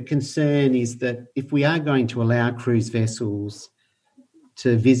 the concern is that if we are going to allow cruise vessels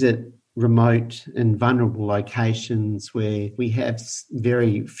to visit remote and vulnerable locations where we have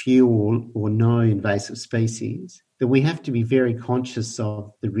very few or no invasive species, then we have to be very conscious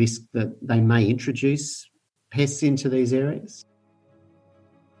of the risk that they may introduce pests into these areas.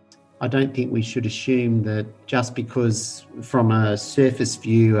 I don't think we should assume that just because from a surface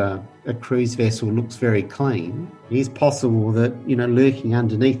view a cruise vessel looks very clean, it is possible that, lurking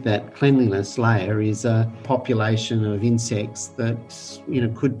underneath that cleanliness layer is a population of insects that,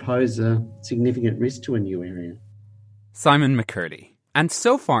 could pose a significant risk to a new area. Simon McCurdy. And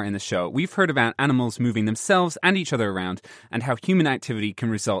so far in the show, we've heard about animals moving themselves and each other around and how human activity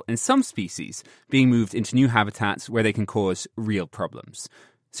can result in some species being moved into new habitats where they can cause real problems.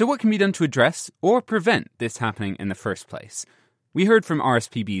 So what can be done to address or prevent this happening in the first place? We heard from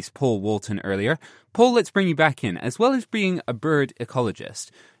RSPB's Paul Walton earlier. Paul, let's bring you back in. As well as being a bird ecologist,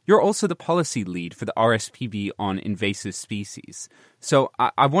 you're also the policy lead for the RSPB on invasive species. So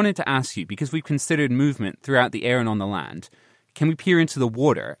I wanted to ask you, because we've considered movement throughout the air and on the land, can we peer into the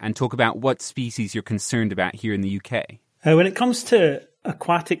water and talk about what species you're concerned about here in the UK? When it comes to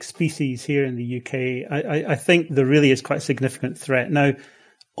aquatic species here in the UK, I think there really is quite a significant threat. Now,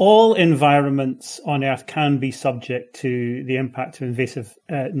 all environments on Earth can be subject to the impact of invasive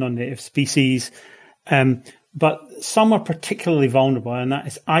non-native species, but some are particularly vulnerable, and that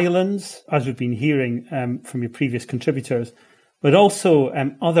is islands, as we've been hearing from your previous contributors, but also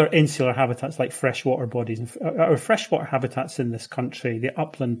other insular habitats like freshwater bodies. Our freshwater habitats in this country, the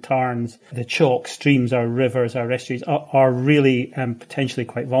upland tarns, the chalk streams, our rivers, our estuaries, are really potentially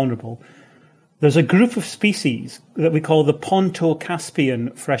quite vulnerable. There's a group of species that we call the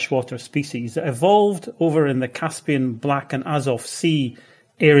Ponto-Caspian freshwater species that evolved over in the Caspian, Black and Azov Sea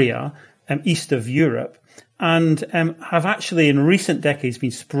area east of Europe and have actually in recent decades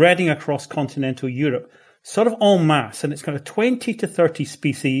been spreading across continental Europe sort of en masse. And it's kind of 20 to 30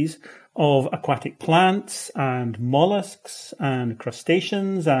 species of aquatic plants and mollusks and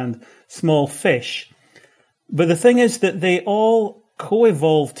crustaceans and small fish. But the thing is that they all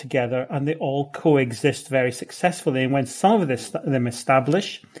co-evolve together and they all coexist very successfully. And when some of them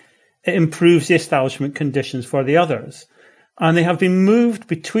establish, it improves the establishment conditions for the others. And they have been moved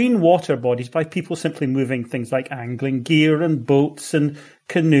between water bodies by people simply moving things like angling gear and boats and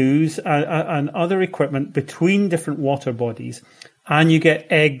canoes and other equipment between different water bodies. And you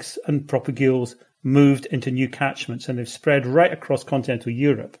get eggs and propagules moved into new catchments, and they've spread right across continental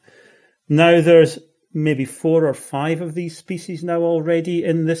Europe. Now there's maybe 4 or 5 of these species now already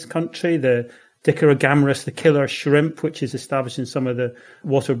in this country. The Dicerogamurus, the killer shrimp, which is established in some of the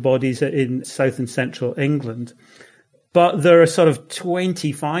water bodies in south and central England. But there are sort of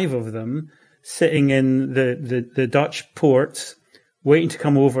 25 of them sitting in the Dutch ports waiting to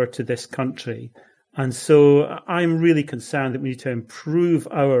come over to this country. And so I'm really concerned that we need to improve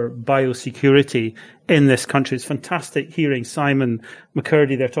our biosecurity in this country. It's fantastic hearing Simon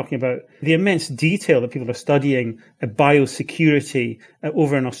McCurdy there talking about the immense detail that people are studying biosecurity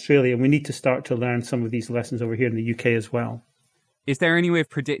over in Australia. And we need to start to learn some of these lessons over here in the UK as well. Is there any way of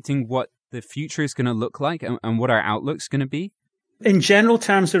predicting what the future is going to look like and what our outlook's going to be? In general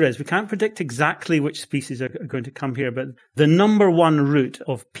terms, there is. We can't predict exactly which species are going to come here, but the number one route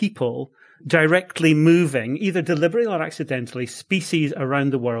of people directly moving, either deliberately or accidentally, species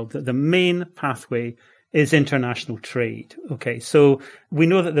around the world, that the main pathway is international trade. Okay, so we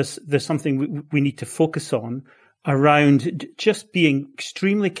know that there's something we need to focus on around just being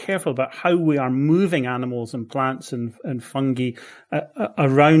extremely careful about how we are moving animals and plants and fungi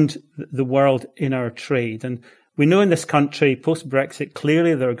around the world in our trade. And we know in this country, post-Brexit,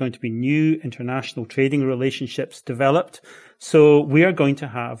 clearly there are going to be new international trading relationships developed. So we are going to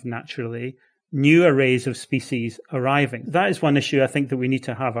have, naturally, new arrays of species arriving. That is one issue I think that we need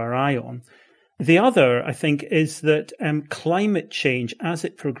to have our eye on. The other, I think, is that climate change, as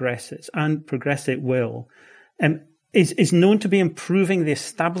it progresses, and progress it will, is known to be improving the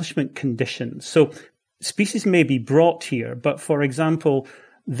establishment conditions. So species may be brought here, but for example,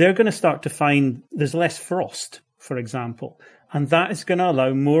 they're going to start to find there's less frost, for example, and that is going to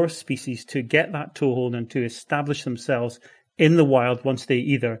allow more species to get that toehold and to establish themselves in the wild once they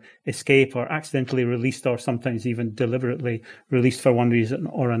either escape or accidentally released or sometimes even deliberately released for one reason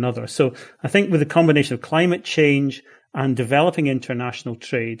or another. So I think with the combination of climate change and developing international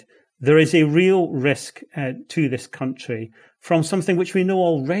trade, there is a real risk to this country from something which we know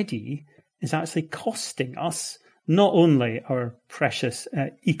already is actually costing us not only our precious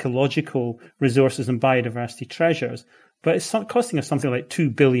ecological resources and biodiversity treasures, but it's costing us something like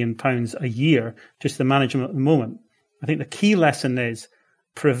 £2 billion a year just the management at the moment. I think the key lesson is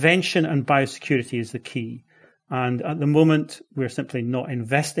prevention and biosecurity is the key. And at the moment, we're simply not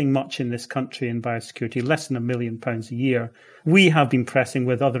investing much in this country in biosecurity, less than £1 million a year. We have been pressing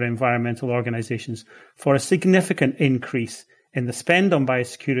with other environmental organisations for a significant increase in the spend on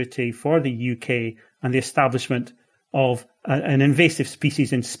biosecurity for the UK and the establishment of an invasive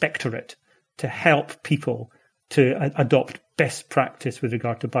species inspectorate to help people to adopt best practice with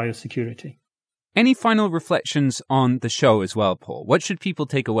regard to biosecurity. Any final reflections on the show as well, Paul? What should people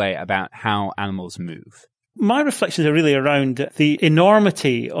take away about how animals move? My reflections are really around the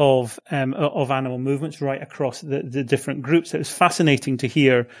enormity of animal movements right across the different groups. It was fascinating to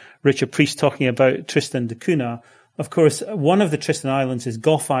hear Richard Priest talking about Tristan da Cunha. Of course, one of the Tristan Islands is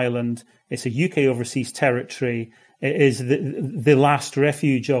Gough Island. It's a UK overseas territory. It is the last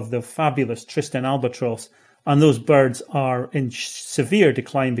refuge of the fabulous Tristan albatross. And those birds are in severe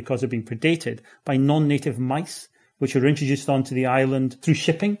decline because they're being predated by non-native mice, which were introduced onto the island through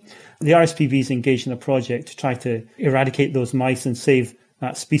shipping. The RSPB is engaged in a project to try to eradicate those mice and save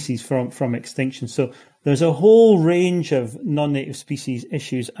that species from extinction. So there's a whole range of non-native species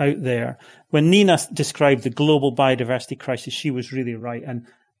issues out there. When Nina described the global biodiversity crisis, she was really right. And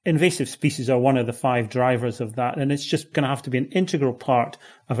invasive species are one of the 5 drivers of that. And it's just going to have to be an integral part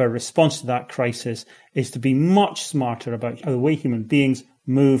of our response to that crisis is to be much smarter about the way human beings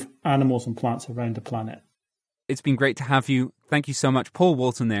move animals and plants around the planet. It's been great to have you. Thank you so much, Paul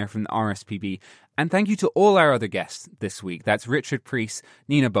Walton there from the RSPB. And thank you to all our other guests this week. That's Richard Priest,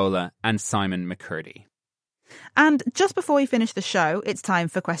 Nina Bola and Simon McCurdy. And just before we finish the show, it's time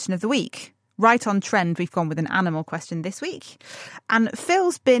for Question of the Week. Right on trend, we've gone with an animal question this week. And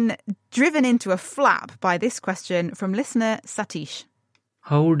Phil's been driven into a flap by this question from listener Satish.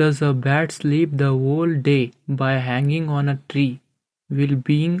 How does a bat sleep the whole day? By hanging on a tree, while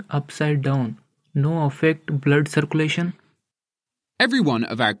being upside down. No affect blood circulation? Every one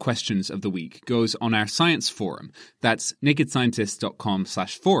of our questions of the week goes on our science forum. That's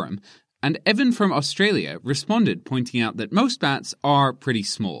nakedscientist.com/forum. And Evan from Australia responded, pointing out that most bats are pretty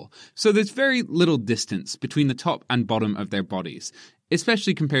small, so there's very little distance between the top and bottom of their bodies,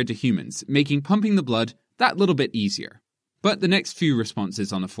 especially compared to humans, making pumping the blood that little bit easier. But the next few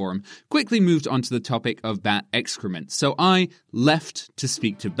responses on the forum quickly moved on to the topic of bat excrement, so I left to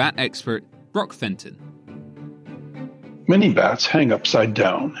speak to bat expert Brock Fenton. Many bats hang upside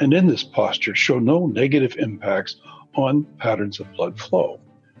down, and in this posture show no negative impacts on patterns of blood flow.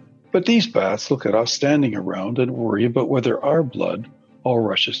 But these bats look at us standing around and worry about whether our blood all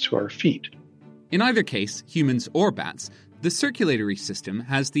rushes to our feet. In either case, humans or bats, the circulatory system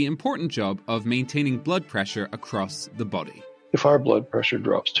has the important job of maintaining blood pressure across the body. If our blood pressure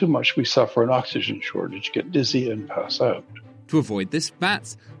drops too much, we suffer an oxygen shortage, get dizzy, and pass out. To avoid this,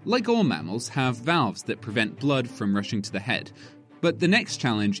 bats, like all mammals, have valves that prevent blood from rushing to the head. But the next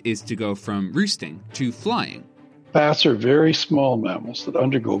challenge is to go from roosting to flying. Bats are very small mammals that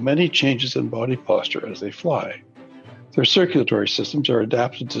undergo many changes in body posture as they fly. Their circulatory systems are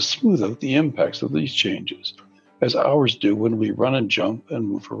adapted to smooth out the impacts of these changes, as ours do when we run and jump and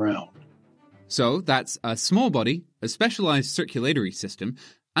move around. So that's a small body, a specialized circulatory system,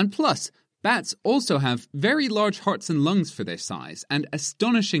 and plus, bats also have very large hearts and lungs for their size and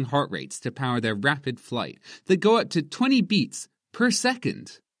astonishing heart rates to power their rapid flight that go up to 20 beats per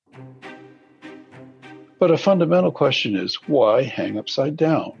second. But a fundamental question is, why hang upside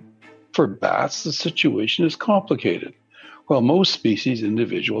down? For bats, the situation is complicated. While most species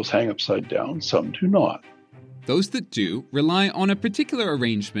individuals hang upside down, some do not. Those that do rely on a particular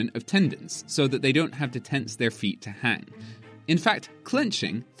arrangement of tendons so that they don't have to tense their feet to hang. In fact,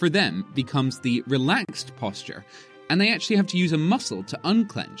 clenching, for them, becomes the relaxed posture, and they actually have to use a muscle to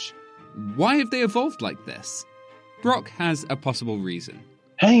unclench. Why have they evolved like this? Brock has a possible reason.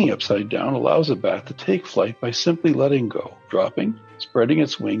 Hanging upside down allows a bat to take flight by simply letting go, dropping, spreading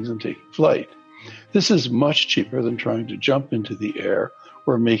its wings, and taking flight. This is much cheaper than trying to jump into the air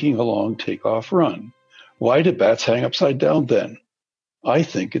or making a long takeoff run. Why do bats hang upside down then? I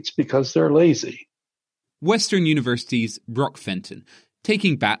think it's because they're lazy. Western University's Brock Fenton,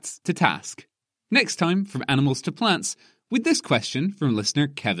 taking bats to task. Next time from Animals to Plants, with this question from listener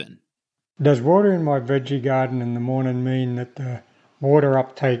Kevin. Does water in my veggie garden in the morning mean that the water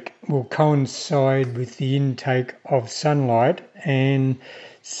uptake will coincide with the intake of sunlight and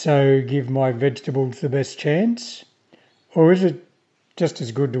so give my vegetables the best chance? Or is it just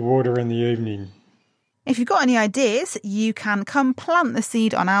as good to water in the evening? If you've got any ideas, you can come plant the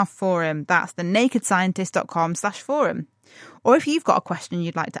seed on our forum. That's thenakedscientist.com/forum. Or if you've got a question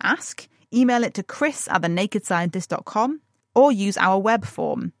you'd like to ask, email it to chris@thenakedscientist.com or use our web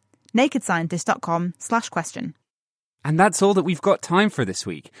form, nakedscientist.com/question. And that's all that we've got time for this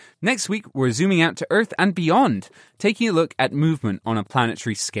week. Next week, we're zooming out to Earth and beyond, taking a look at movement on a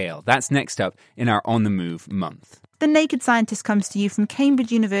planetary scale. That's next up in our On the Move month. The Naked Scientist comes to you from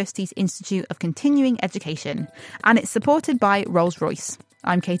Cambridge University's Institute of Continuing Education, and it's supported by Rolls-Royce.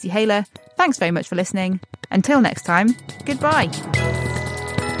 I'm Katie Haylor. Thanks very much for listening. Until next time, goodbye.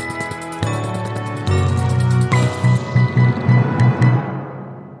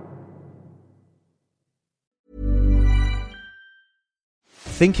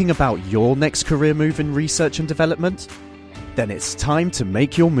 Thinking about your next career move in research and development? Then it's time to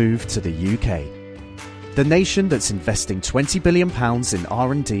make your move to the UK. The nation that's investing £20 billion in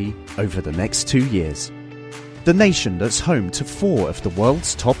R&D over the next 2 years. The nation that's home to 4 of the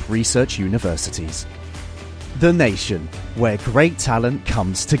world's top research universities. The nation where great talent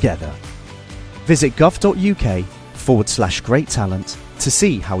comes together. Visit gov.uk/great talent to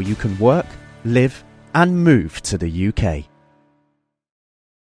see how you can work, live and move to the UK.